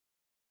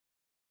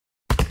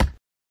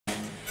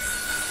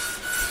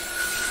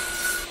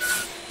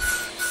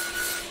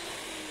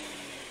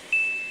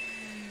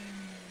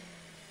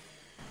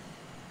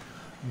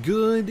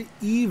Good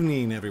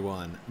evening,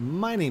 everyone.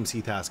 My name's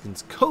Heath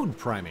Haskins, Code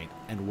Primate,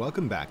 and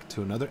welcome back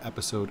to another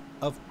episode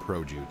of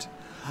Projoot.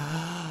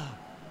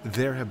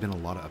 There have been a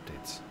lot of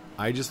updates.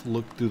 I just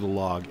looked through the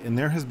log, and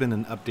there has been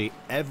an update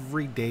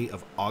every day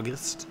of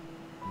August,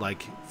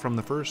 like from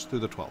the 1st through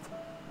the 12th.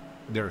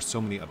 There are so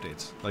many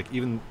updates. Like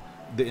even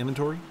the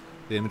inventory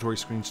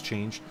screen's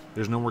changed.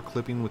 There's no more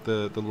clipping with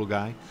the little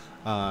guy.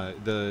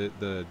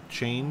 The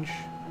change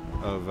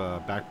of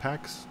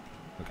backpacks.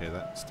 Okay,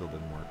 that still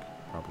didn't work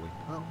properly.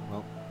 Oh,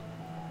 well.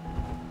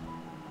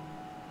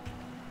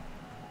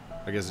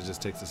 I guess it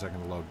just takes a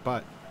second to load,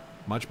 but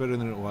much better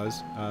than it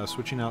was.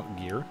 Switching out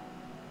gear,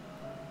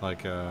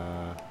 like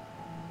the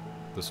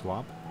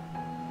swap,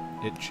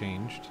 it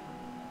changed.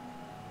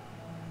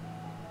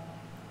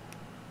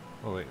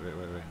 Oh, wait.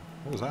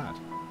 What was that?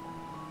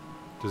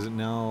 Does it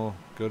now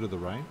go to the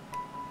right?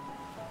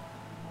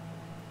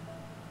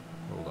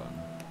 Hold on.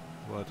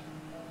 What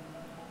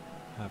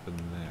happened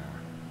there?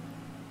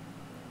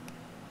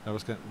 That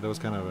was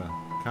kind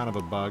of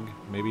a bug,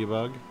 maybe a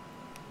bug.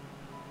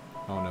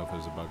 I don't know if it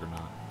was a bug or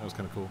not. That was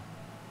kind of cool.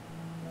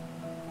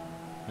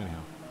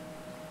 Anyhow,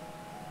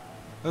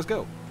 let's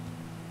go.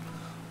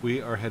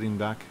 We are heading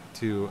back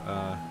to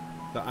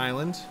the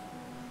island,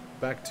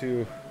 back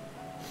to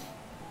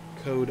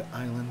Code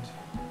Island,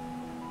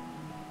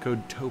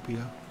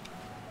 Codetopia.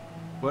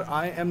 But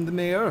I am the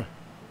mayor,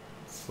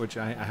 which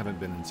I haven't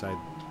been inside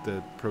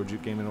the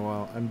Projoot game in a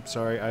while. I'm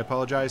sorry. I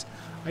apologize.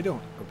 I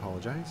don't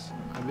apologize.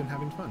 I've been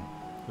having fun.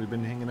 We've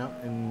been hanging out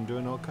and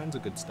doing all kinds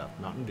of good stuff.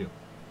 Mountain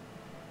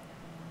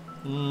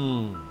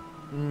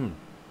Dew.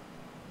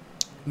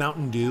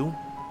 Mountain Dew.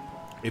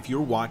 If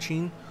you're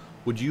watching,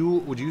 would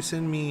you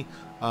send me?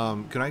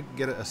 Could I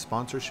get a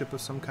sponsorship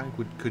of some kind?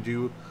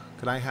 Could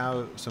I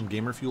have some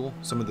gamer fuel?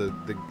 Some of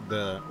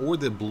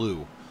the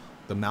blue.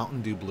 The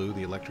Mountain Dew Blue,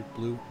 the electric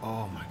blue.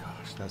 Oh my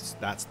gosh,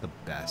 that's the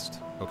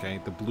best. Okay,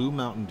 the blue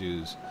Mountain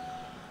Dews.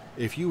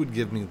 If you would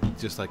give me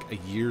just like a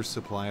year's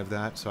supply of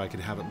that, so I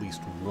could have at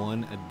least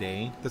one a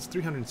day. That's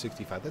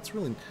 $365. That's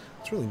really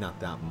not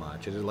that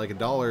much. It's like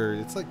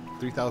 $1. It's like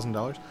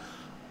 $3,000.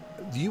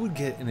 You would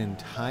get an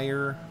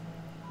entire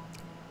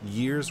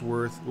year's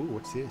worth. Ooh,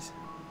 what's this?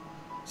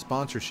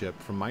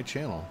 Sponsorship from my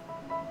channel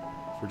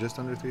for just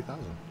under $3,000. I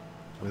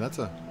mean, that's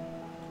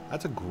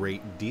a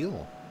great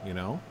deal, you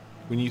know.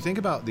 When you think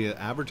about the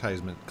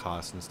advertisement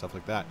costs and stuff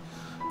like that,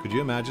 could you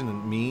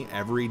imagine me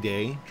every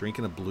day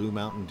drinking a blue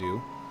Mountain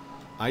Dew?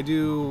 I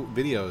do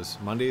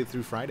videos Monday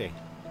through Friday,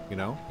 you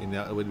know, and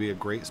that would be a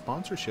great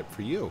sponsorship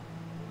for you,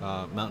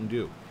 Mountain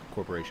Dew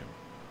Corporation.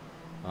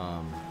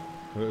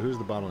 Who's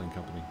the bottling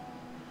company?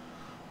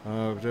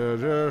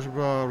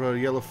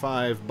 Yellow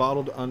 5,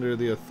 bottled under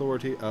the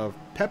authority of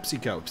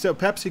PepsiCo. So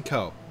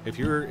PepsiCo, if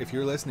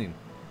you're listening,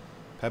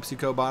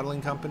 PepsiCo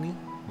bottling company.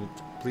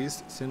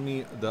 Please send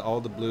me all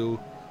the blue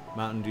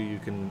Mountain Dew you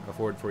can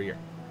afford for a year.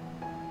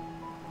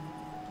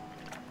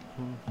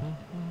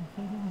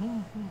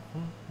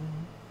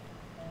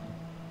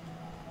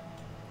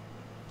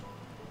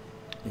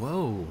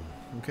 Whoa.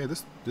 Okay,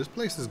 this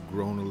place has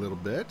grown a little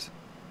bit.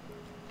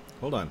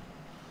 Hold on.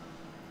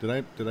 Did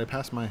I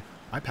pass my?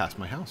 I passed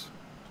my house.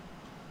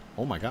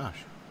 Oh my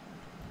gosh.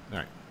 All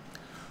right.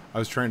 I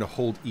was trying to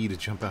hold E to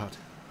jump out.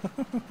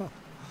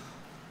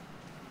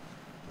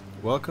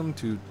 Welcome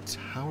to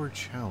Tower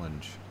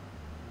Challenge.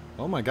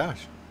 Oh my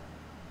gosh.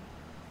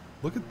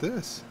 Look at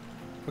this.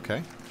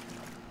 Okay.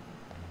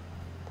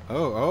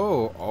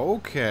 Oh,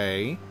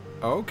 okay.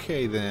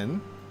 Okay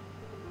then.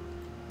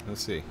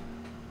 Let's see.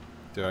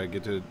 Do I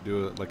get to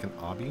do it like an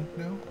obby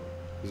now?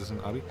 Is this an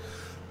obby?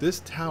 This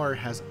tower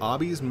has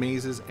obbies,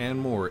 mazes, and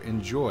more.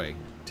 Enjoy.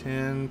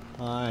 Tin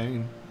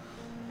pine.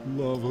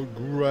 Lava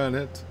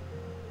granite.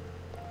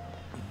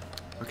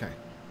 Okay.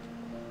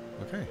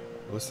 Okay.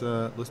 Let's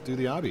do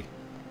the obby.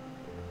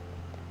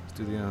 Let's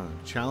do the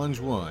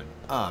challenge 1,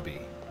 obby.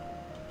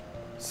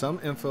 Some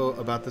info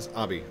about this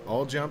obby.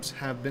 All jumps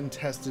have been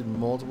tested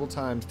multiple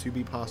times to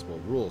be possible.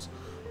 Rules: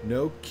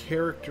 no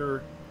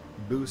character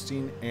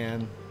boosting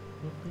and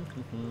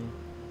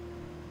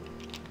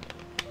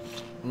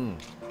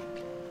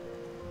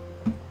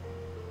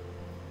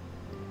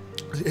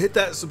hit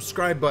that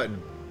subscribe button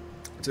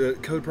to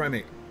Code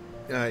Primate.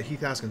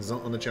 Heath Haskins is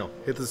on the channel.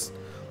 Hit this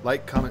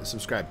like, comment,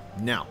 subscribe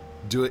now.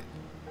 Do it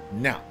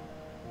now.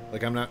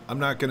 Like I'm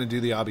not gonna do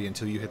the obby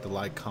until you hit the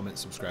like, comment,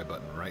 subscribe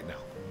button right now.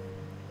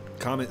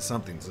 Comment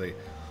something. Say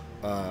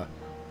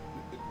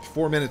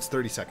 4 minutes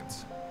 30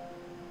 seconds.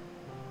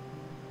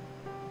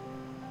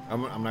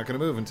 I'm not gonna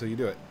move until you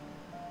do it.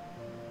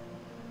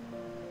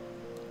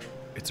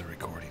 It's a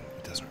recording.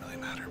 It doesn't really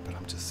matter, but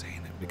I'm just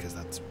saying it because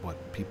that's what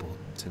people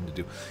tend to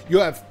do. You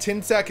have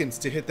 10 seconds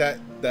to hit that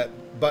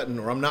button,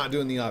 or I'm not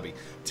doing the obby.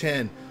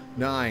 10,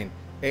 9,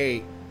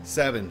 8,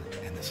 7,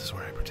 and this is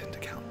where I pretend to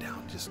count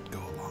down. Just go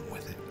along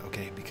with it,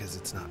 okay? Because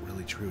it's not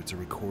really true. It's a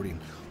recording.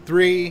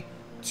 3,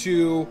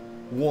 2,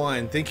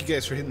 1. Thank you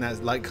guys for hitting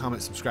that like,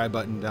 comment, subscribe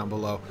button down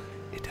below.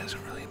 It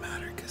doesn't really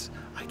matter because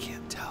I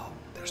can't tell.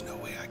 There's no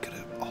way I could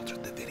have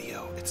altered the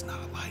video. It's not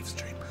a live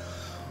stream.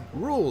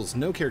 Rules: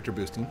 no character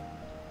boosting.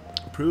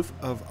 Proof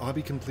of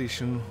obby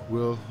completion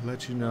will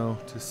let you know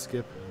to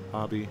skip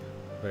obby.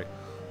 Wait.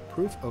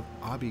 Proof of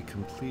obby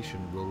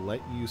completion will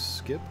let you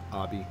skip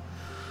obby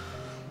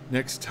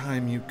next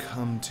time you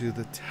come to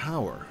the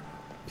tower.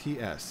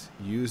 P.S.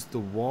 Use the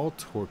wall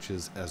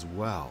torches as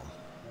well.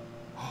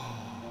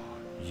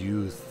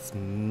 You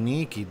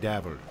sneaky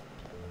devil.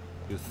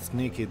 You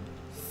sneaky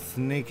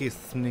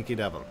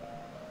devil.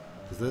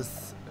 Is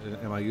this...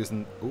 am I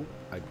using... Oh,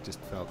 I just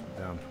fell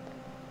down.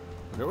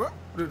 Okay,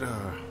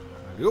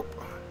 alley-oop.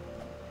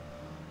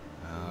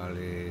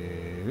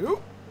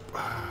 Alley-oop.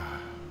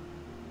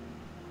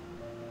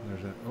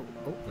 There's a...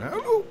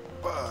 Oh,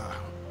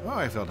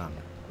 I fell down.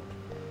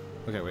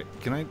 Okay, wait.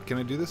 Can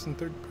I do this in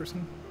third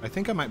person? I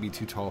think I might be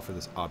too tall for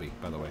this obby,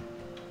 by the way.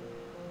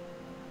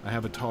 I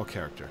have a tall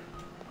character.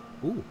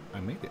 Ooh, I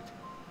made it.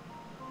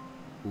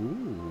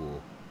 Ooh,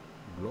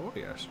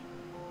 glorious.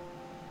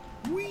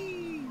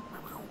 Whee!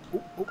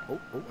 Oh,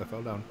 I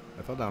fell down.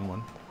 I fell down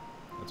one.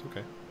 That's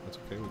okay. That's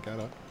okay. We got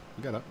up.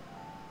 We got up.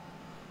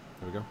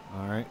 There we go.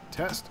 All right.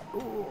 Test.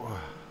 Ooh.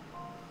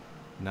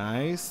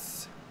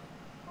 Nice.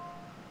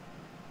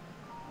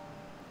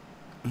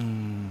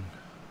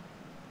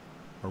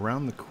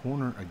 Around the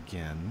corner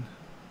again.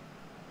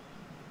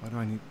 Why do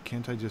I need...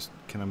 Can't I just...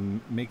 Can I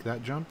make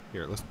that jump?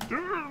 Here, let's...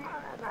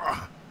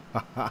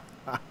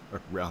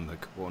 Around the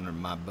corner,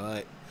 my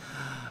butt.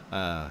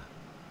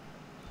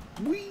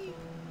 Wee!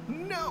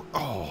 No!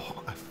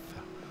 Oh,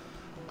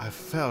 I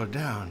fell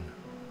down.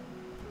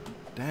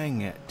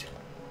 Dang it.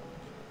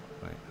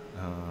 Wait,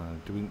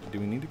 do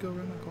we need to go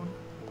around the corner?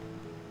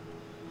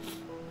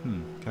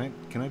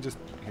 Can I just...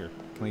 Here,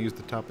 can I use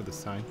the top of the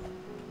sign?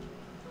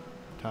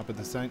 Top of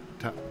the sign,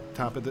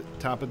 top of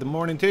the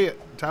morning to you.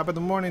 Top of the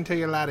morning to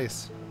you,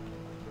 laddies.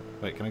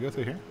 Wait, can I go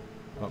through here?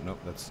 Oh, no,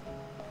 that's...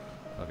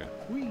 Okay.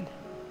 Wee.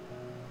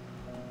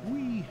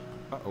 Wee.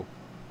 Uh-oh.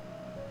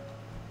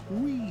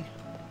 Wee.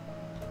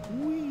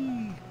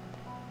 Wee.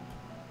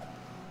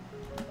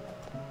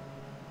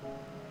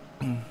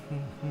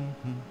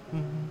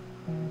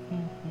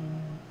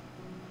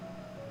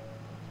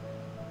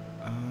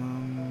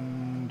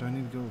 Do I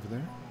need to go over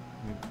there?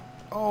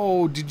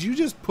 Oh, did you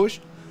just push...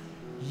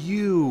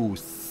 You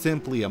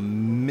simply a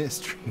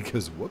mystery,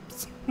 because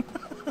whoops.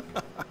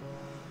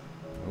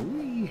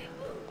 Wee.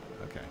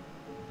 Okay.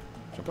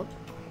 Jump up.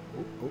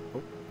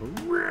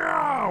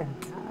 Oh.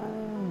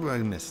 I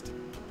missed.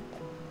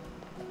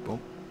 Boom.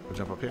 I'll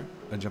jump up here.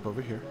 I jump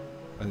over here.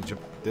 And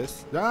jump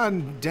this. Ah,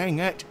 dang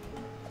it.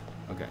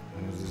 Okay.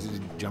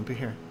 Jump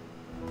here.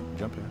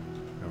 Jump here.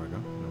 There we go.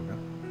 There we go.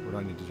 Where do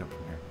I need to jump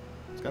from here?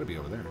 It's got to be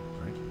over there,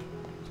 right?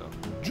 So,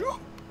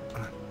 jump.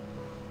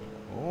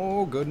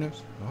 Oh,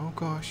 goodness. Oh,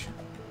 gosh.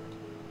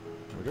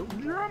 There we go.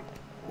 Jump.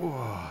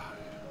 Oh.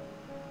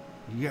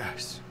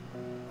 Yes.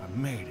 I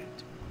made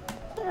it.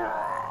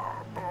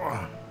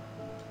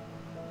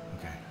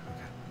 Okay.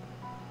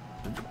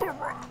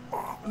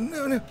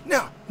 No.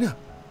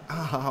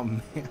 Oh,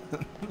 man.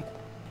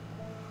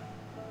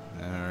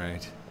 All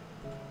right.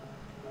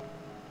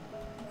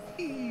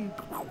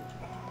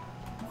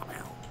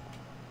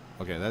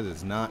 Okay, that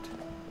is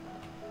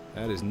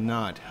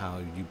not how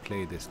you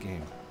play this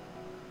game.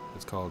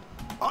 It's called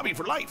Obby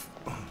for Life.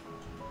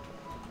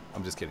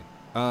 I'm just kidding.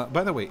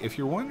 By the way, if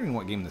you're wondering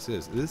what game this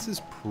is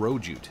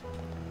Projoot.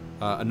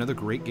 Another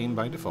great game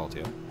by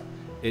Defaultio.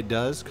 It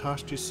does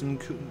cost you some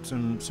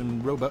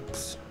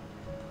Robux.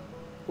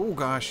 Oh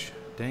gosh,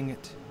 dang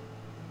it.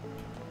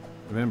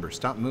 Remember,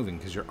 stop moving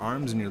because your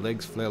arms and your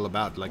legs flail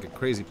about like a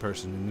crazy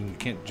person and you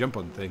can't jump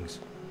on things.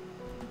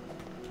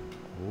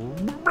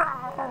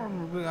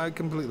 I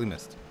completely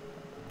missed.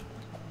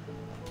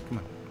 Come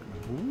on.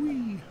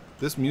 Whee.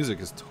 This music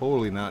is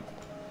totally not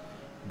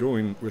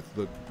going with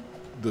the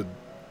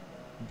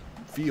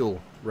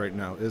feel right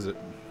now, is it?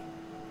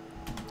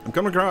 I'm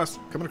coming across.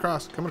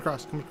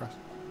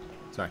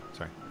 Sorry.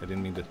 I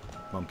didn't mean to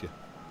bump you.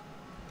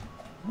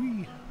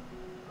 Whee.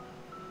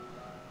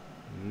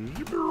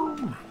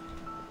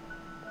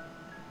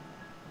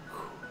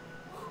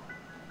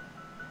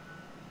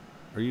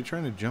 Are you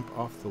trying to jump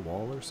off the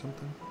wall or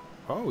something?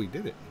 Oh, he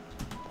did it.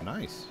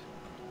 Nice.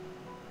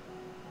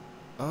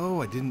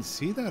 Oh, I didn't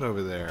see that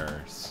over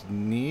there.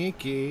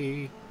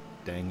 Sneaky.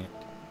 Dang it.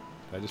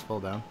 Did I just fall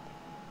down?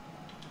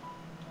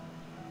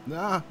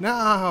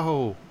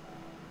 No!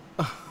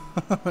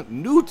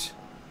 Newt!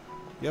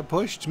 You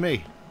pushed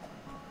me.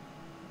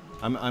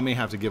 I may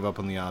have to give up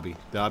on the obby.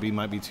 The obby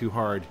might be too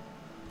hard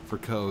for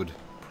Code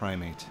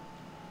Primate.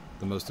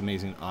 The most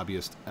amazing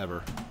obbyist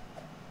ever.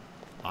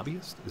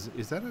 Obbyist?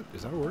 Is that a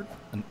word?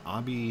 An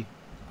obby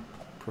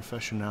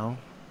professional?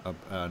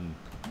 An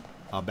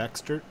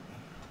ob-expert?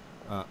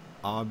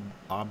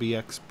 Obby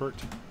expert?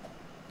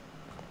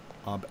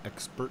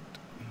 Ob-expert?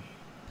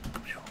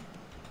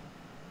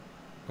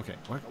 Okay,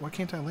 why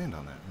can't I land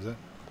on that? Is that...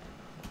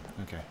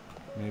 Okay,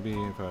 maybe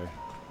if I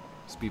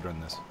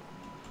speedrun this.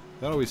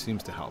 That always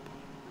seems to help.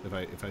 If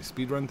I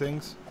speedrun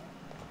things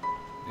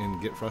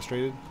and get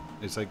frustrated,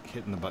 it's like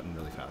hitting the button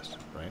really fast,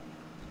 right?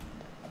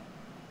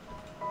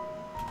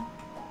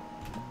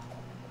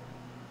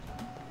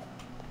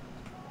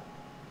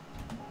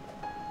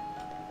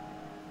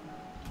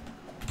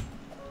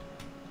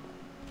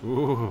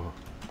 Ooh.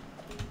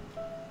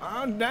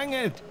 Oh, dang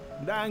it.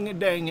 Dang it,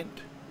 dang it.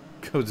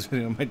 Code's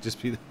video might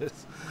just be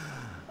this.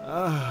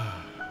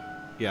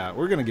 Yeah,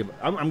 we're gonna give.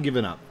 I'm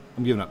giving up.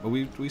 I'm giving up. But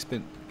we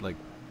spent like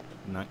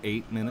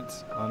 8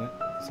 minutes on it,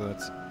 so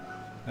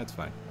that's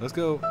fine. Let's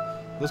go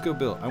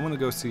build. I want to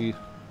go see.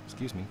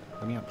 Excuse me.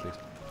 Let me out, please.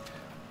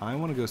 I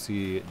want to go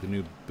see the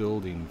new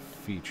building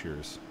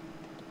features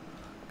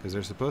because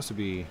there's supposed to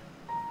be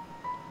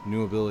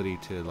new ability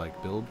to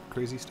like build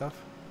crazy stuff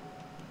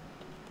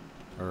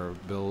or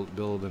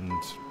build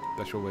in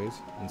special ways,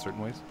 in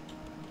certain ways.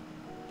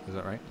 Is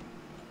that right?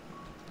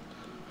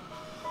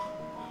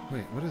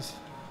 Wait, what is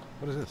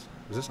this?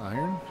 Is this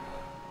iron?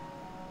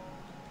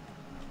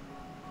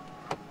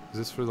 Is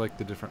this for like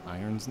the different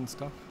irons and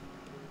stuff?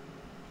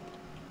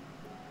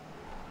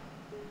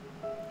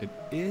 It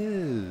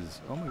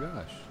is! Oh my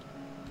gosh.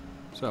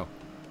 So,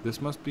 this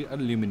must be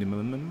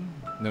aluminum.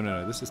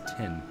 No, this is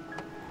tin.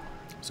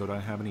 So do I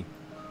have any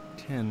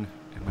tin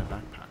in my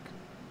backpack?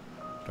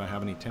 Do I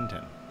have any tin?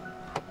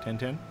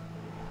 Tin?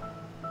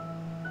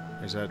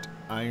 Is that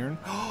iron?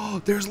 Oh,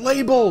 there's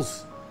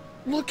labels!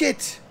 Look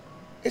it!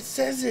 It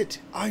says it!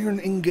 Iron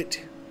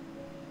ingot.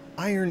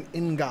 Iron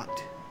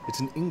ingot. It's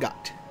an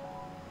ingot.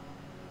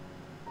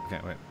 Okay,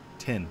 wait.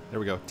 Tin. There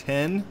we go.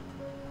 Tin.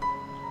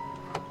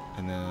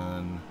 And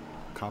then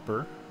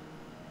copper.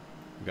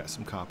 We got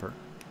some copper.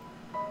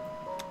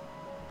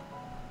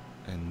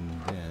 And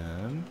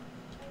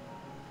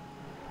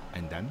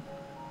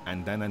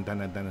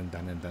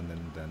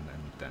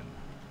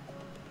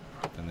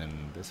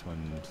then this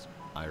one's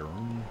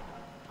iron.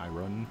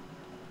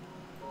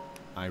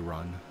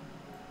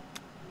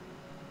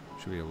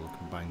 Should be able to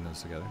combine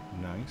those together.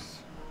 Nice.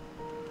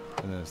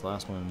 And then this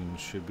last one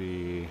should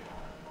be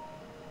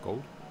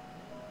gold.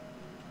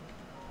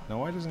 Now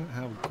why doesn't it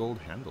have gold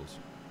handles?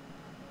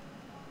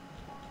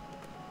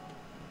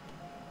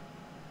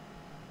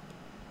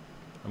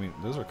 I mean,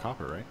 those are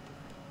copper, right?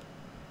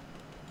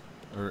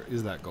 Or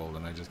is that gold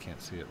and I just can't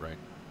see it right?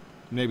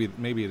 Maybe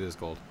it is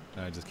gold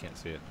and I just can't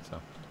see it, so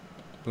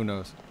who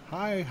knows?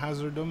 Hi,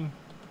 Hazardum.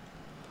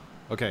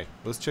 Okay,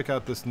 let's check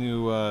out this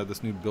new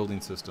building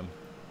system.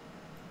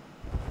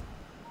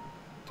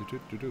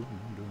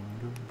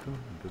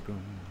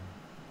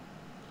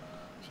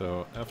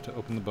 So F to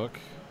open the book.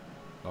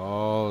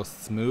 Oh,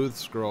 smooth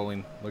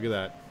scrolling. Look at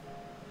that.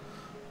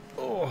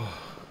 Oh.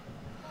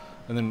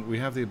 And then we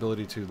have the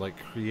ability to like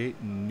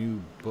create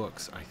new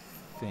books, I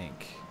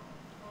think.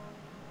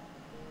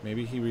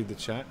 Maybe he read the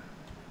chat.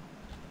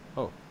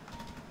 Oh.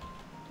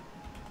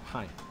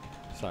 Hi.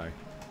 Sorry.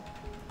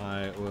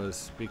 I was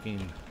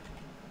speaking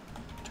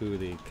to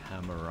the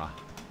camera.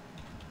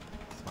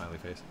 Smiley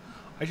face.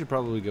 I should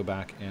probably go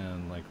back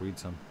and like read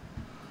some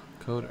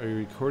code. Are you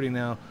recording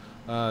now?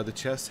 The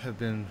chests have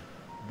been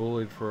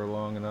bullied for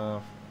long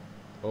enough.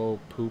 Oh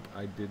poop,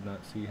 I did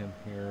not see him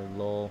here.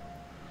 Lol.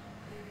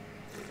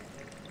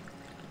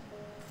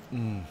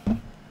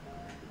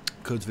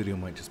 Code's video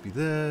might just be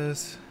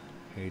this.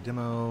 Hey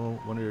demo.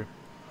 Wonder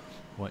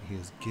what he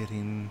is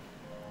getting.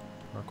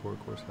 Parkour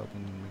course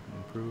helping make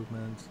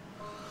improvements.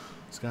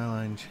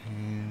 Skyline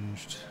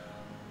changed.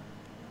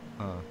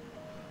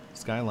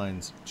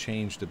 Skyline's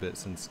changed a bit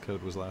since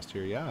Code was last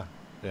here. Yeah,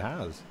 it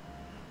has.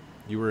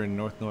 You were in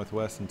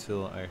Northwest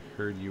until I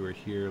heard you were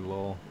here,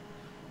 lol.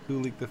 Who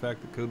leaked the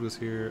fact that Code was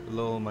here?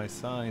 Lol, my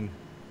sign.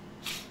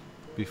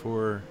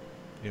 Before,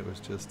 it was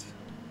just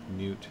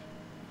mute.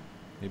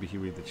 Maybe he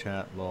read the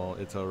chat, lol.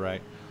 It's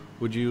alright.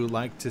 Would you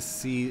like to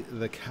see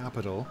the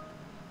capital?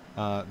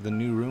 The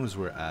new rooms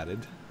were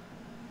added.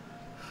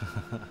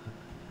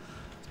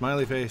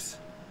 Smiley face.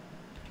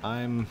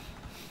 I'm...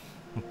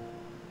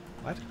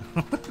 What?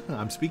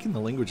 I'm speaking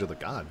the language of the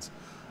gods.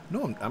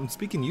 No, I'm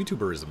speaking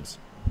YouTuberisms.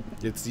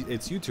 It's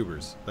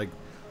YouTubers. Like,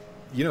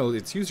 you know,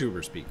 it's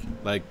YouTuber speak.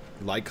 Like,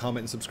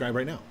 comment, and subscribe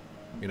right now.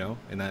 You know?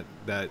 And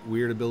that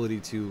weird ability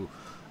to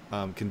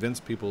convince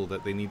people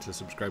that they need to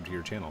subscribe to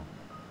your channel.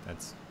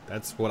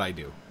 That's what I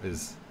do.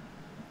 Is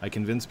I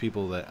convince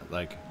people that,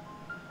 like,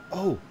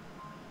 oh,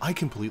 I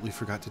completely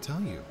forgot to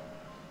tell you.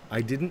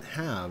 I didn't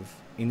have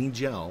any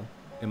gel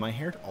in my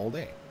hair all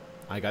day.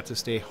 I got to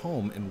stay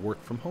home and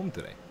work from home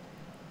today.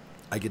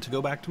 I get to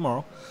go back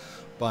tomorrow,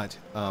 but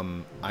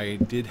I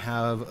did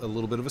have a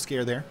little bit of a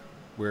scare there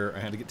where I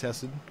had to get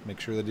tested, make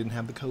sure that I didn't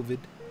have the COVID.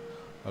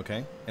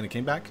 Okay, and it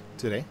came back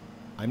today.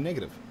 I'm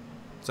negative.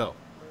 So,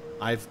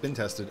 I've been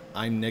tested.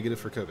 I'm negative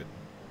for COVID.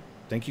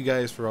 Thank you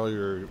guys for all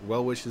your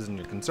well wishes and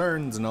your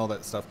concerns and all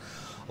that stuff.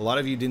 A lot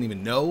of you didn't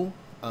even know,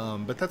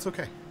 but that's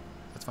okay.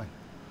 That's fine.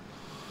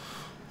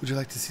 Would you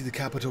like to see the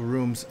Capitol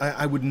rooms?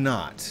 I would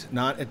not.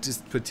 Not at this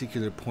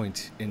particular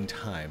point in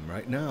time.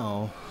 Right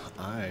now,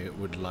 I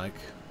would like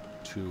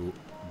to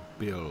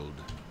build.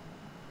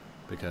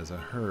 Because I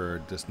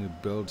heard this new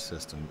build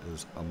system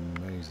is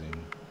amazing.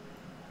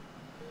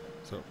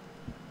 So,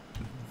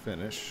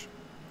 finish.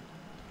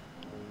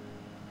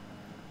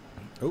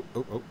 Oh.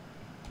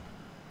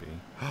 B.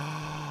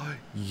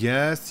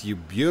 Yes, you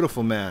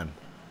beautiful man.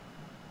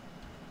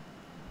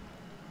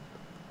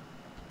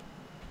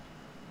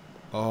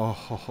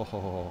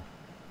 Oh,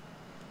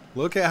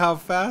 Look at how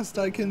fast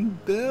I can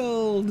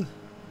build.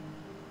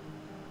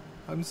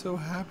 I'm so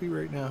happy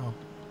right now.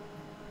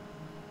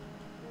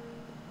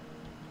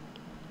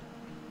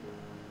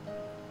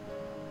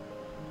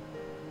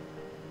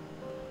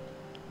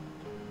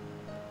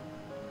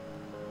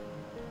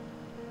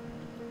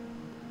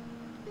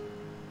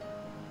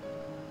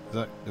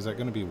 Is that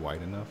going to be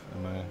wide enough?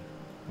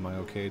 Am I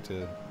okay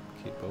to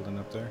keep building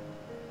up there?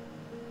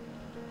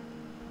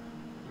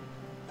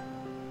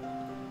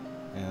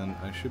 And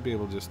I should be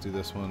able to just do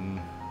this one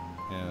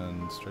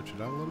and stretch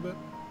it out a little bit,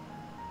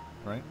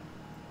 right?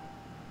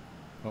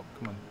 Oh,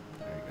 come on.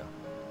 There you go.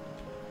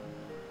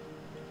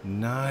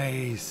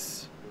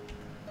 Nice!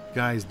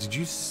 Guys, did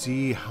you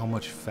see how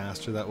much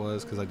faster that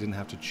was? Because I didn't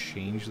have to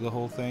change the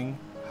whole thing.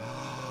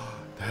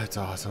 That's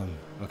awesome.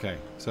 Okay,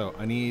 so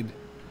I need...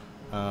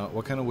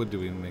 what kind of wood do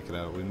we make it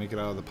out of? We make it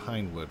out of the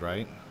pine wood,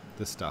 right?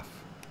 This stuff.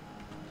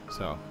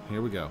 So,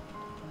 here we go.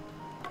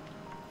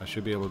 I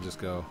should be able to just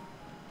go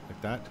like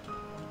that.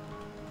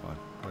 Come on.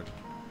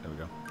 There we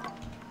go.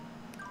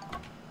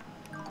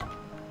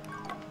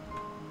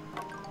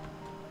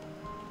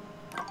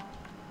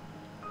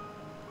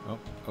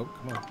 Oh,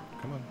 come on.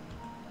 Come on.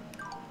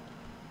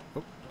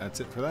 Oh, that's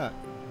it for that.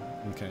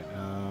 Okay,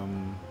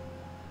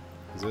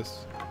 is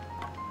this?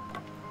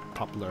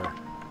 Poplar.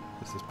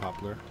 This is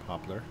poplar.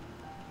 Poplar.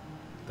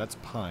 That's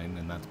pine,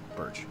 and that's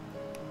birch.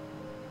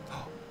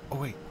 Oh,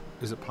 wait.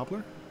 Is it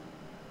poplar?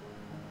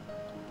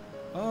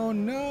 Oh,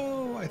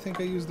 no! I think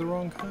I used the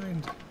wrong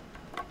kind.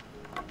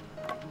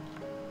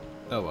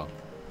 Oh, well.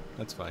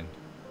 That's fine.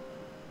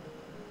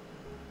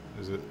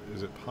 Is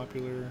it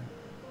popular?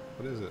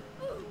 What is it?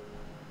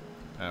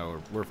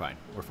 Oh, we're fine.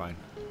 We're fine.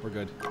 We're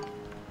good.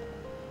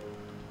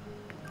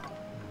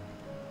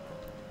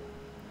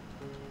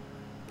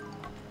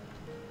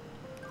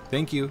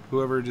 Thank you,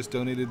 whoever just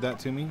donated that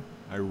to me.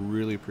 I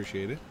really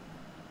appreciate it.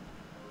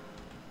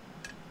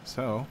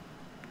 So,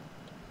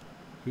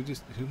 who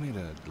made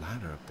a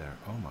ladder up there?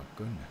 Oh my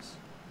goodness.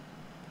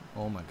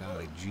 Oh my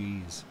golly,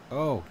 jeez.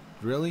 Oh,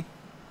 really?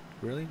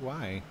 Really?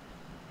 Why?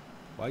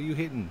 Why are you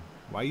hitting?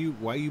 Why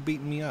you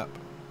beating me up?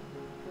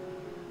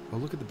 Oh,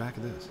 look at the back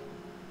of this.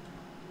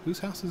 Whose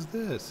house is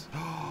this?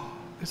 Oh,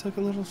 it's like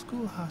a little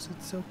schoolhouse.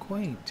 It's so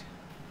quaint.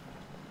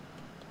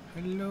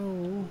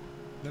 Hello.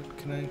 Look,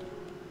 can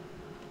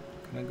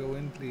I go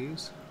in,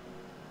 please?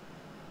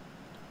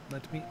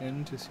 Let me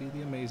in to see the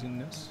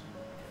amazingness.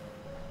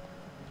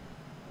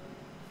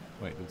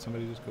 Wait, did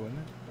somebody just go in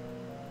there?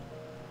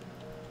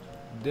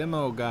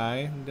 Demo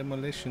guy,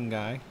 demolition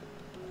guy.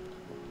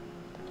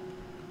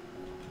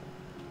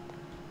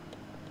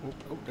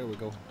 Oh, there we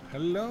go.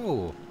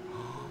 Hello.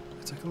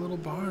 It's like a little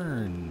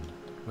barn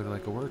with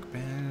like a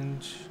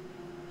workbench.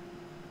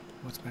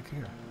 What's back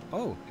here?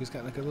 Oh, he's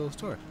got like a little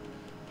store.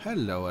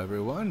 Hello,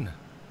 everyone.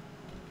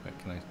 Wait,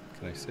 can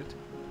I sit?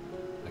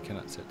 I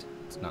cannot sit.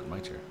 It's not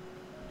my chair.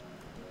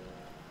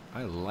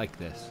 I like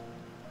this.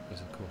 This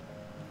is cool.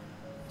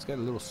 It's got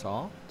a little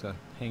saw to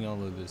hang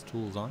all of his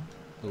tools on.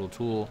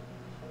 Little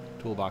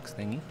toolbox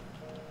thingy.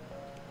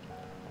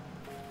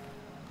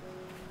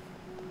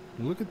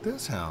 Look at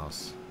this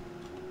house.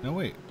 Now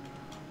wait.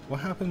 What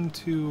happened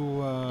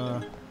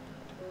to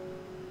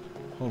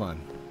hold on.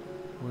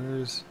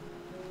 Where's...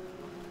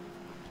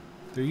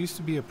 There used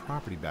to be a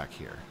property back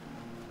here.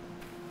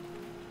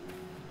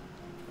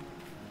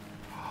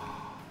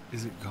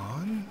 Is it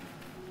gone?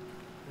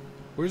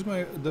 Where's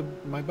my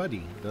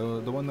buddy,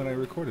 the one that I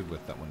recorded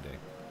with that one day?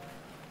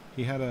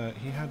 He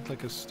had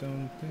like a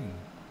stone thing.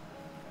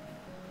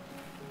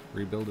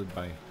 Rebuilded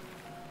by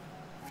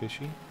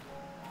Fishy.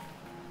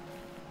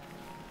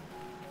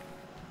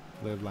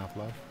 Live, laugh,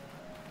 love.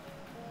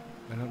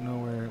 I don't know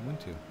where it went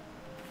to.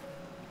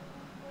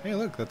 Hey,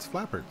 look, that's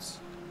Flappert's.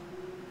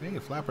 Hey,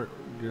 Flappert,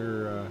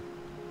 your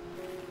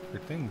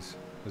things.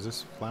 Is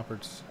this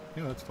Flappert's?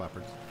 Yeah, that's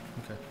Flappert's.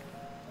 Okay.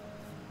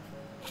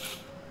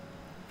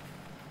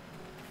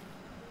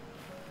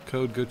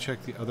 Code, go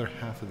check the other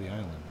half of the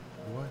island.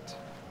 What?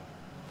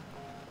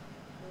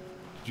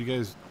 Did you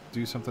guys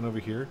do something over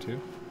here too?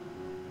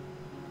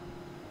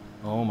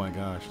 Oh my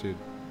gosh, dude.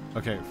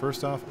 Okay,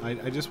 first off,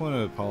 I just want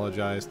to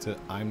apologize to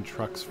I'm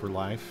Trucks for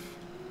Life,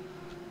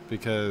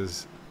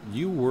 because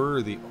you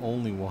were the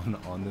only one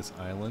on this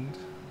island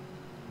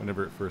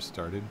whenever it first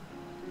started.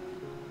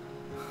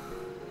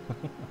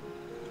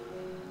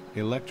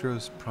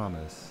 Electro's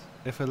promise.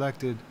 If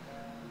elected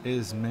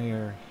is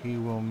mayor, he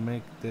will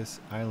make this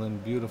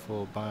island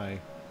beautiful by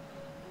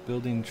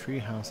building tree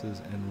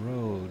houses and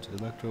roads.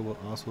 Electro will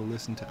also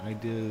listen to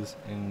ideas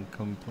and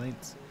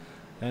complaints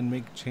and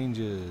make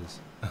changes.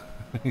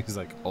 He's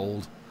like,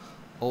 old.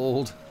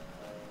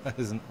 That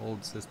is an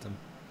old system.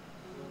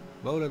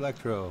 Vote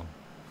Electro.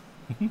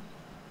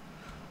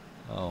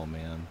 Oh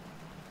man.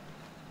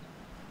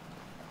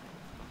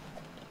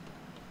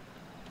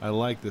 I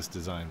like this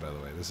design, by the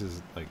way. This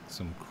is like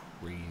some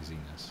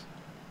craziness.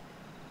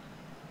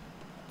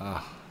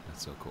 Ah,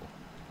 that's so cool.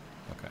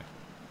 Okay.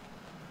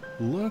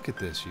 Look at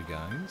this, you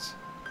guys.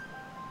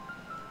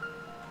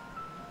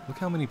 Look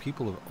how many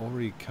people have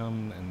already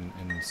come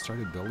and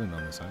started building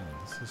on this island.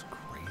 This is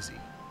crazy.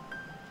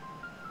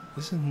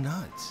 This is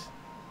nuts.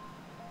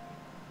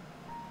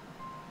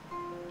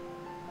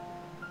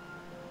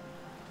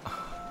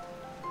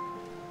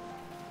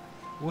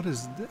 What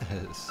is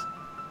this?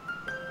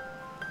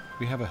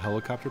 We have a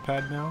helicopter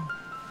pad now?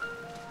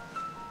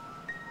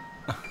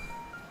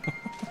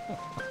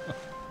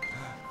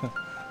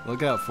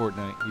 Look out,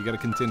 Fortnite. You got a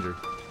contender.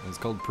 It's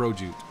called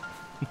Projoot.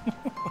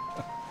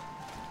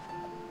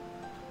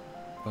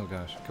 Oh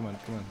gosh, come on,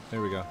 come on.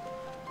 There we go.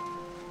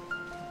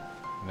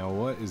 Now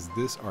what is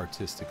this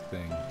artistic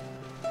thing?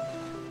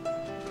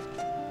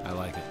 I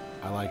like it.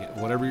 I like it.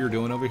 Whatever you're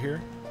doing over here,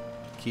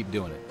 keep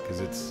doing it, because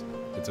it's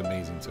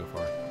amazing so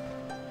far.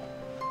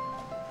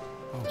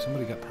 Oh,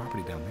 somebody got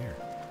property down there.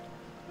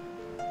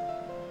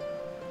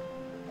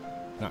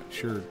 Not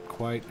sure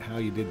quite how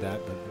you did that,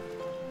 but...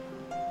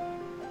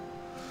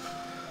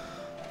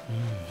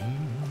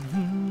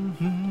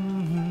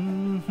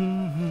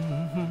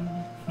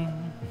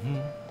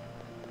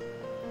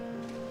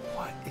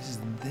 What is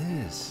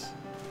this?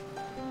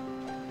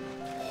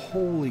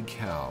 Holy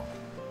cow.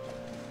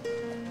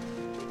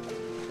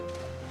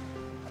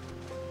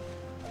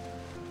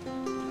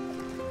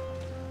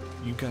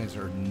 You guys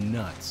are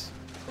nuts.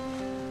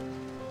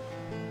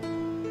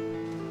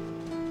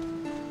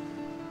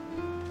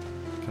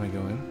 Can I go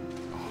in?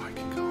 Oh, I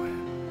can go in.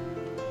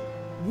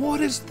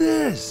 What is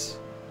this?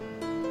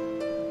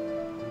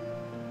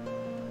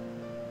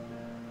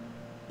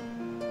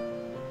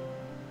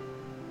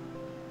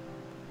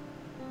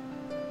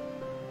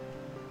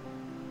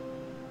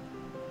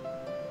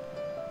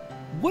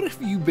 What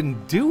have you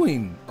been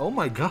doing? Oh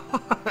my gosh.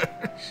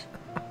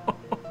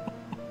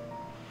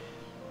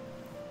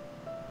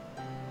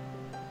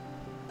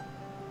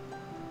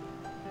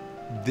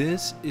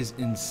 This is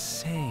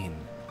insane.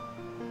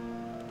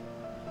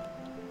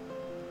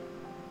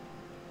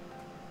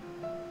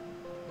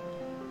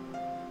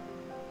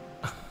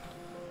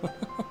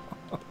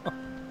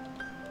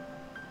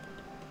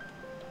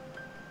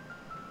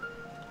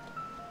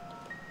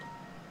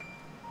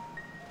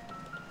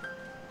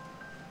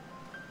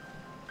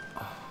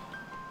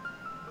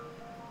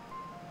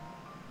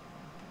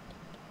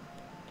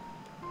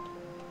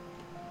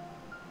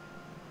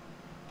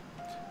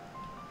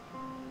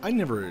 I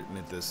never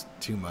admit this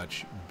too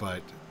much,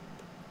 but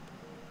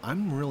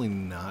I'm really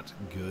not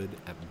good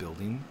at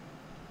building.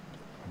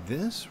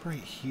 This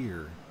right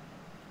here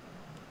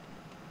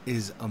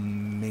is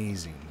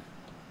amazing.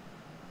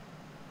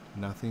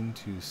 Nothing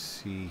to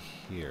see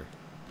here.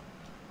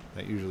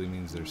 That usually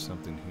means there's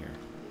something here.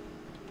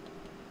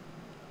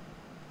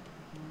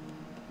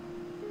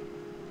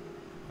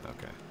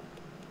 Okay.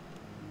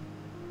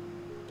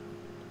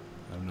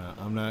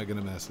 I'm not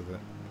gonna mess with it.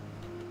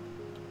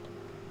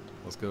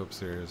 Let's go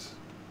upstairs.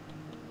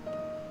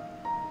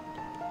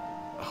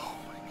 Oh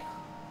my god.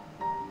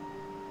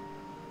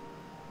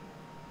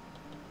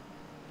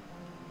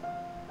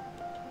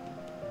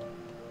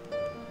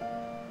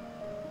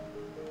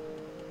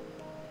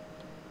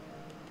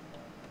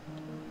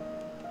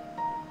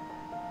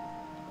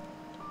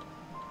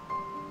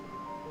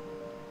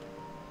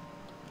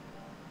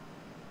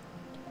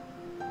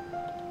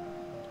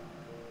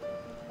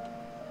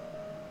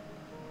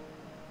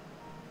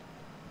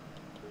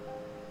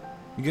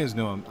 You guys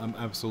know I'm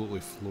absolutely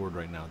floored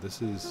right now.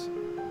 This is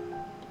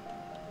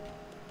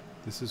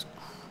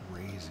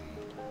crazy.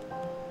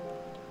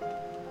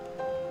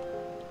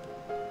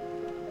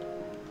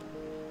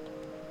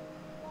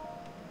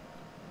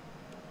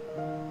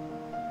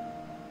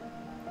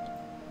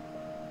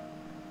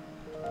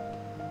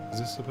 Is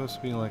this supposed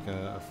to be like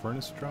a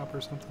furnace drop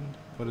or something?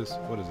 What is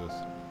this?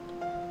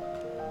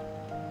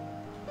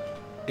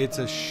 It's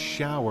a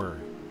shower.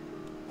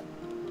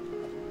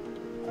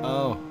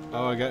 Oh,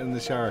 I got in the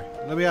shower.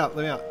 Let me out,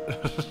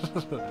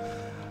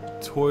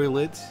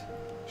 Toilet,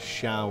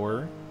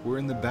 shower. We're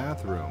in the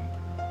bathroom.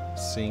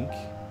 Sink.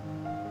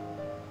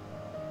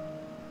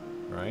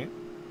 Right?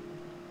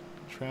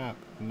 Trap.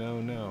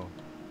 No.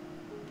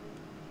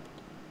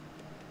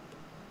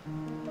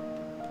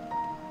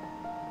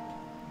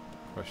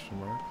 Question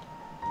mark.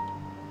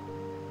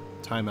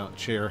 Timeout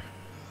chair.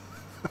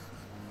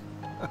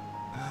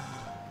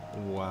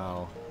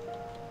 Wow.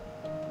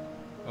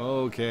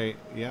 Okay,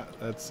 yeah,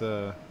 that's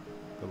the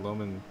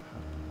Loman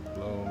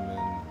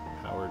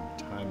powered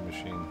time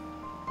machine.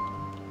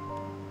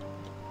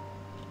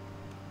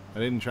 I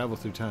didn't travel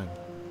through time.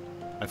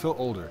 I feel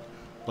older.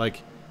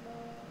 Like,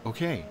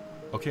 okay,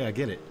 I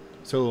get it.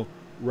 So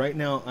right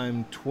now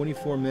I'm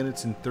 24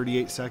 minutes and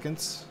 38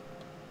 seconds.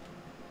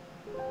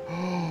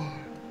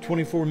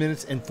 24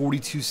 minutes and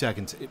 42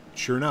 seconds.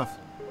 Sure enough,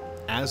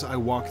 as I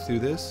walk through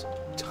this,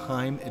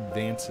 time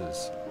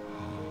advances.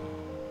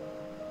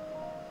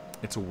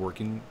 It's a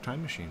working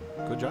time machine.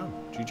 Good job.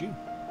 GG.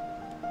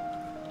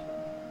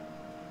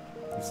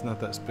 It's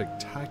not that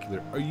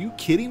spectacular. Are you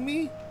kidding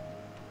me?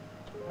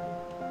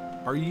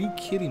 Are you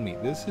kidding me?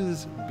 This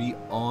is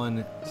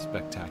beyond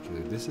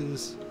spectacular. This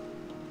is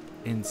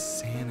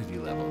insanity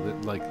level.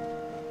 Like,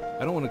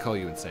 I don't want to call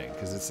you insane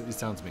because it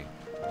sounds mean.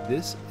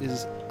 This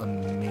is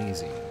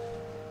amazing.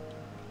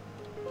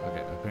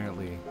 Okay,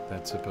 apparently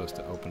that's supposed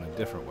to open a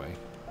different way.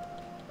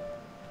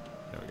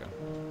 There we go.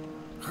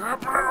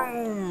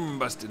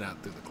 Busted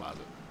out through the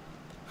closet.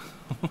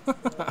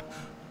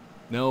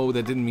 No,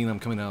 that didn't mean I'm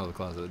coming out of the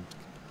closet.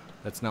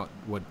 That's not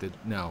what did.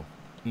 No.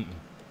 Mm-mm.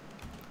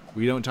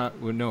 We don't talk.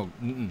 No.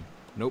 Mm-mm.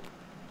 Nope.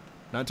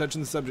 Not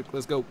touching the subject.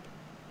 Let's go.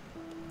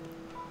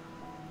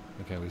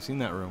 Okay, we've seen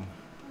that room.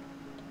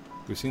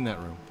 We've seen that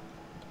room.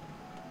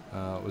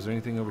 Was there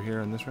anything over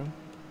here in this room?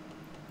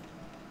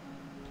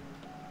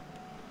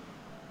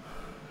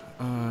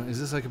 Is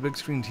this like a big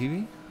screen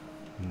TV?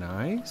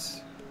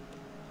 Nice.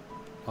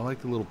 I like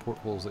the little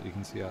portholes that you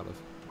can see out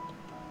of.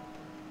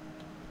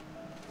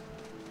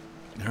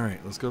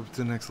 Alright, let's go up to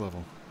the next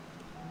level.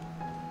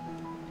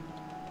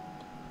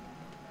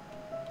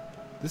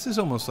 This is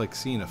almost like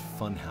seeing a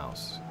fun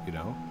house, you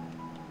know?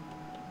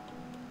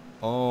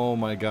 Oh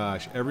my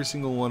gosh, every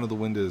single one of the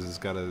windows has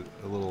got a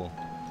little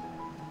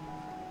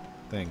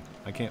thing.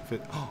 I can't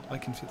fit. Oh, I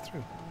can fit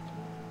through.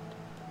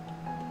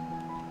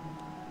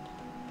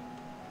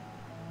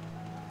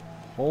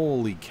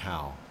 Holy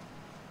cow.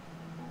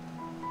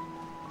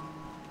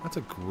 That's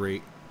a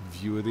great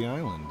view of the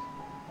island.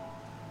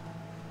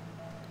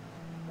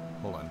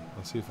 Hold on.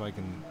 Let's see if I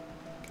can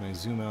I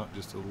zoom out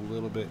just a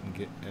little bit and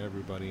get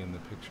everybody in the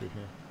picture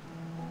here?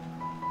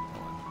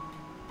 Hold on.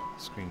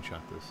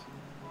 Screenshot this.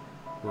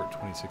 We're at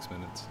 26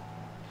 minutes.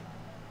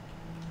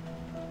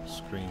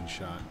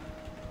 Screenshot.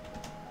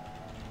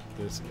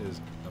 This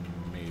is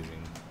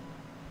amazing.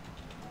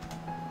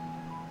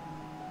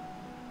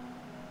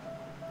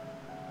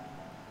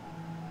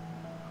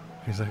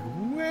 He's like,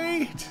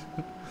 wait!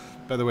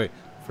 By the way,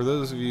 for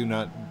those of you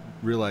not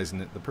realizing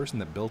it, the person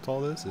that built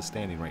all this is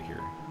standing right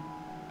here.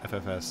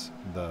 FFS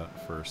the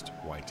first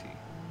YT.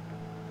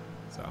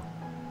 So,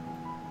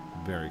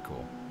 very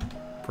cool.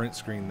 Print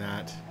screen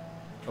that.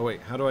 Oh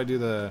wait, how do I do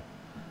the...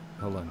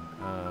 Hold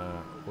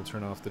on. We'll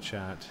turn off the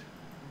chat.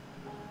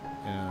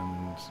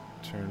 And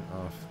turn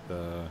off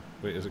the...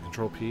 Wait, is it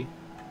Control P?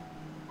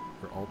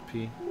 Or Alt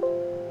P?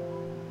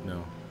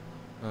 No.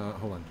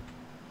 Hold on.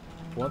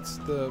 What's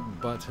the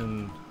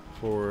button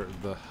for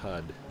the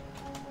HUD?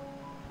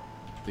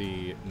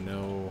 The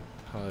no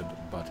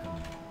HUD button.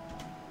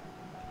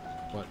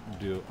 What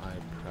do I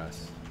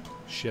press?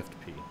 Shift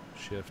P.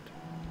 Shift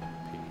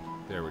P.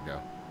 There we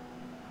go.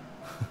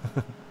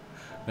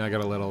 Now I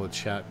gotta let all the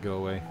chat go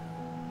away.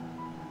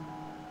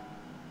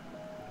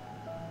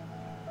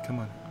 Come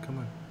on, come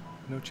on.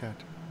 No chat.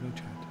 No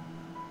chat.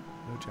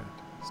 No chat.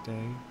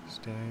 Stay,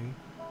 stay.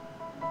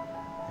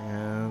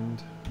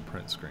 And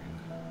print screen.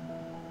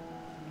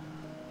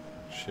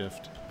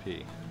 Shift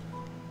P.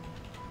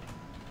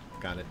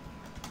 Got it.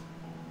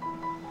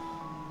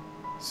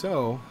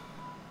 So,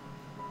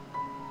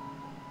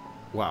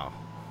 wow.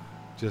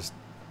 Just,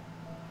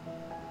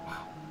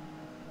 wow.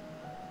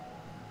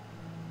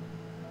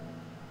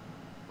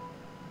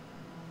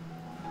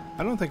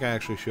 I don't think I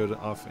actually showed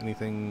off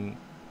anything.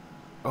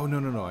 Oh,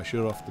 no, no, no. I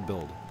showed off the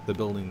build. The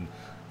building,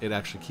 it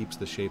actually keeps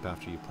the shape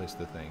after you place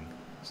the thing.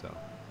 So,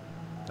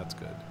 that's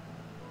good.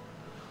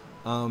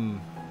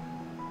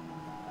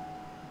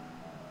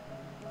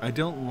 I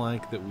don't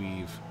like that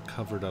we've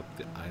covered up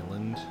the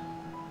island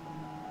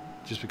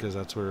just because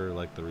that's where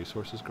like the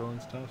resources grow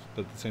and stuff,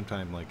 but at the same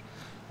time, like,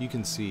 you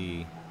can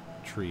see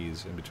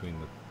trees in between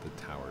the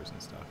towers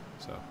and stuff.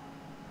 So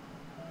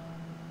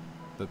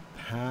the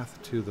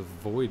path to the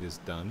void is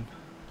done.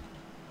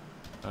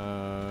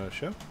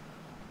 Show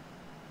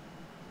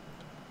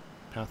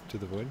path to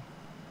the void.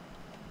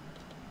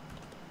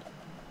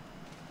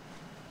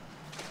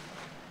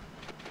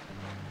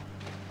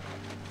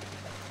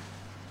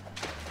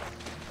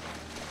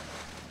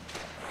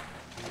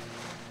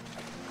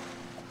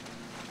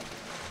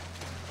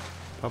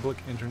 Public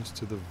entrance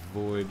to the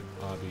void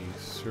obby.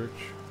 Search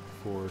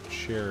for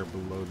chair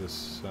below this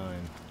sign.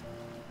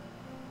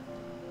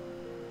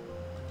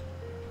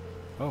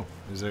 Oh,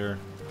 is there...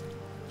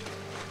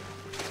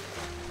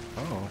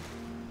 Oh.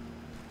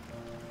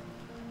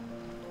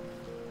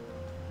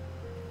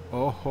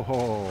 Oh ho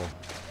ho.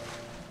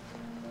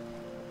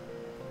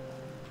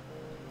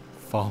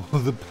 Follow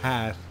the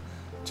path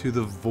to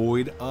the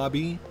void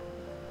obby?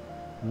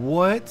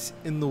 What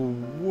in the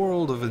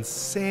world of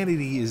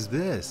insanity is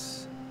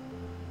this?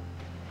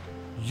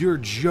 You're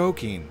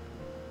joking.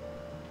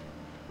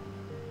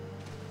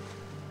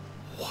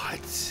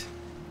 What?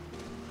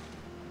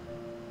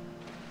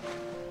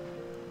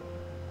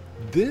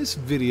 This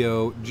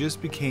video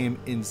just became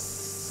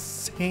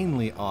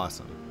insanely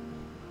awesome.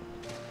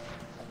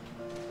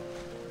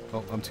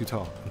 Oh, I'm too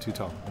tall. I'm too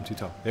tall. I'm too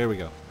tall. There we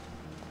go.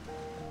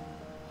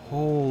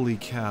 Holy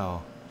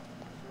cow.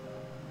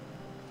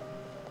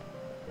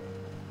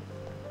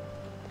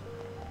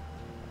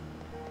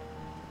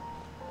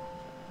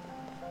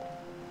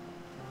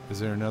 Is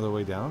there another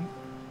way down?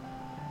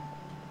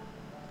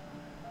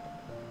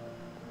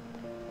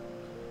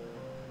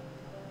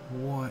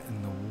 What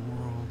in the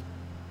world?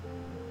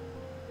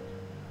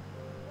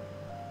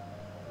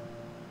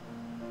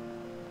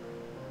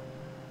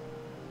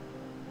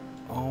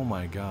 Oh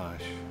my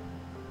gosh.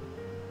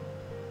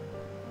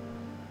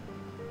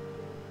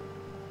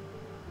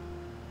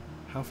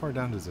 How far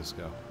down does this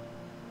go?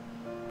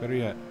 Better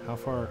yet, how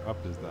far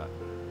up is that?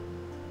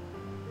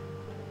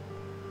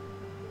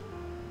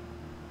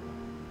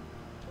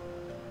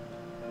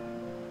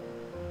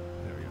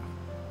 There we go.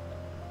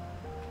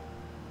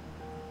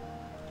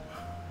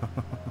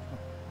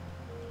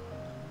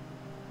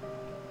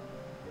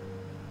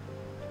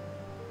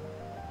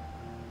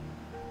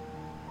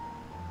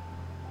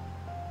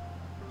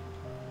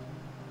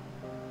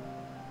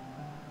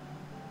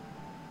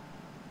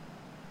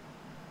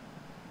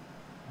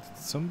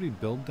 Did somebody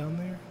build down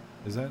there?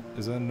 Is that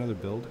another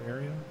build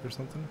area or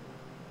something?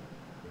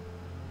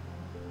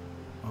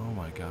 Oh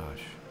my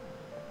gosh.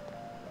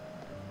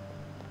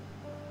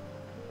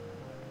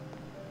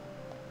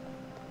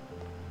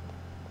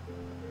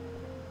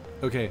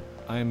 Okay,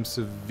 I am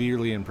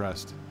severely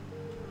impressed.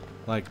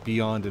 Like,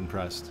 beyond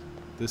impressed.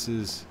 This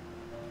is...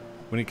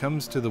 When it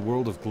comes to the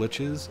world of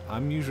glitches,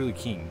 I'm usually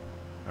king.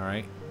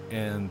 Alright?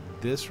 And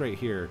this right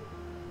here,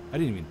 I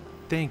didn't even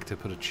think to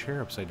put a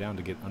chair upside down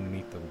to get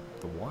underneath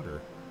the water.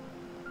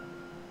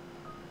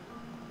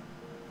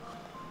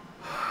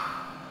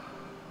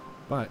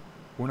 But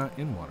we're not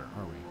in water,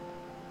 are we?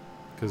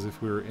 Because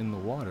if we were in the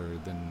water,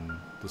 then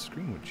the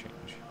screen would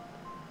change.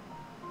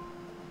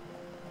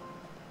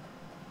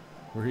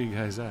 Where are you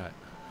guys at?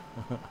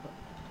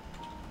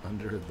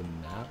 Under the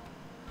map?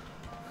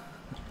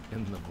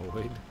 In the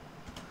void?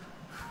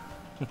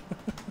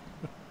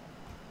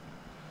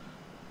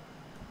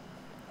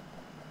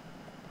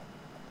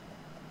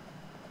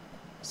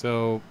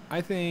 So,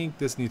 I think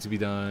this needs to be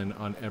done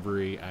on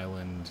every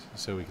island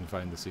so we can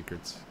find the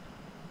secrets.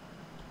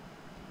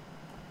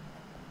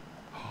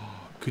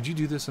 Could you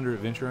do this under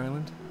Adventure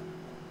Island?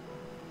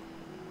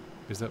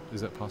 Is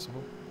that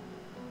possible?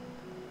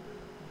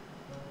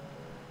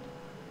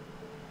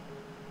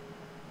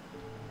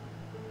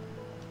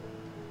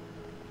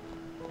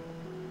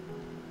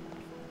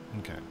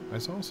 Okay, I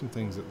saw some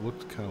things that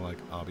looked kind of like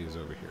obbies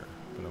over here,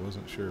 but I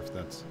wasn't sure if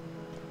that's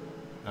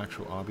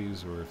actual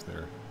obbies or if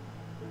they're...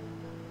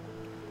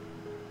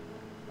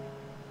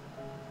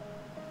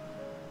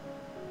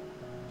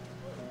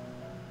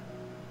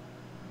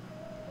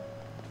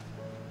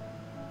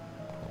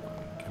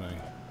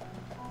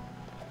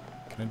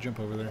 Can I jump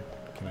over there?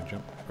 Can I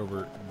jump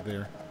over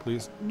there,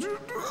 please?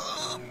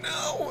 Oh,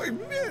 no, I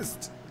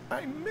missed!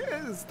 I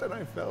missed and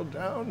I fell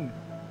down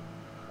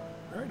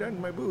right on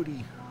my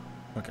booty.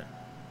 Okay,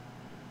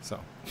 so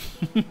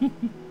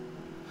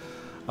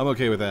I'm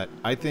okay with that.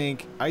 I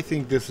think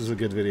this is a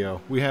good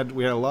video. We had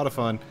a lot of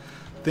fun.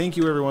 Thank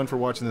you everyone for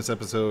watching this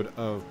episode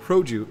of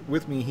Projoot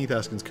with me, Heath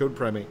Haskins, Code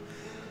Primate.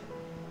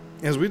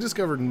 As we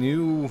discovered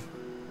new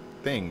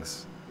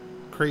things,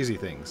 crazy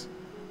things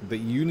that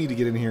you need to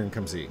get in here and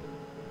come see.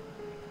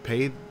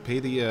 Pay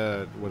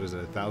the what is it,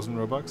 1,000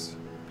 Robux?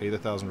 Pay the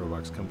 1,000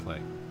 Robux, come play,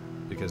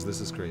 because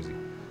this is crazy.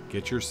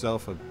 Get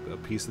yourself a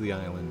piece of the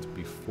island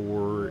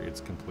before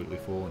it's completely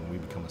full and we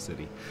become a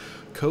city.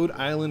 Code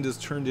Island is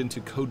turned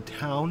into Code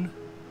Town,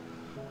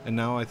 and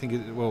now I think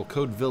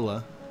Code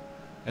Villa,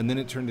 and then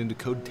it turned into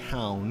Code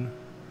Town.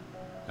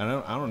 And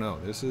I don't know.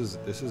 This is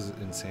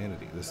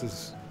insanity. This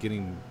is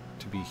getting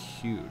to be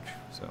huge.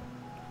 So,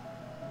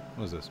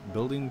 what is this?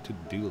 Building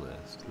to-do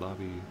list.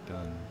 Lobby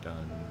done.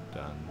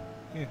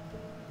 Yeah.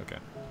 Okay.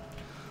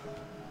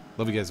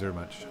 Love you guys very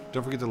much.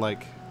 Don't forget to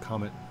like,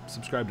 comment,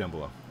 subscribe down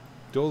below.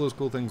 Do all those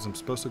cool things I'm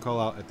supposed to call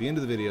out at the end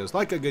of the videos,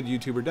 like a good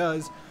YouTuber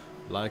does.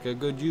 Like a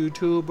good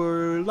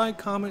YouTuber. Like,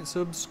 comment,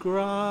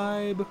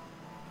 subscribe.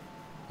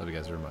 Love you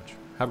guys very much.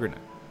 Have a great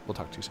night. We'll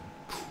talk to you soon.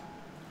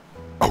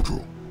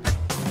 Outro.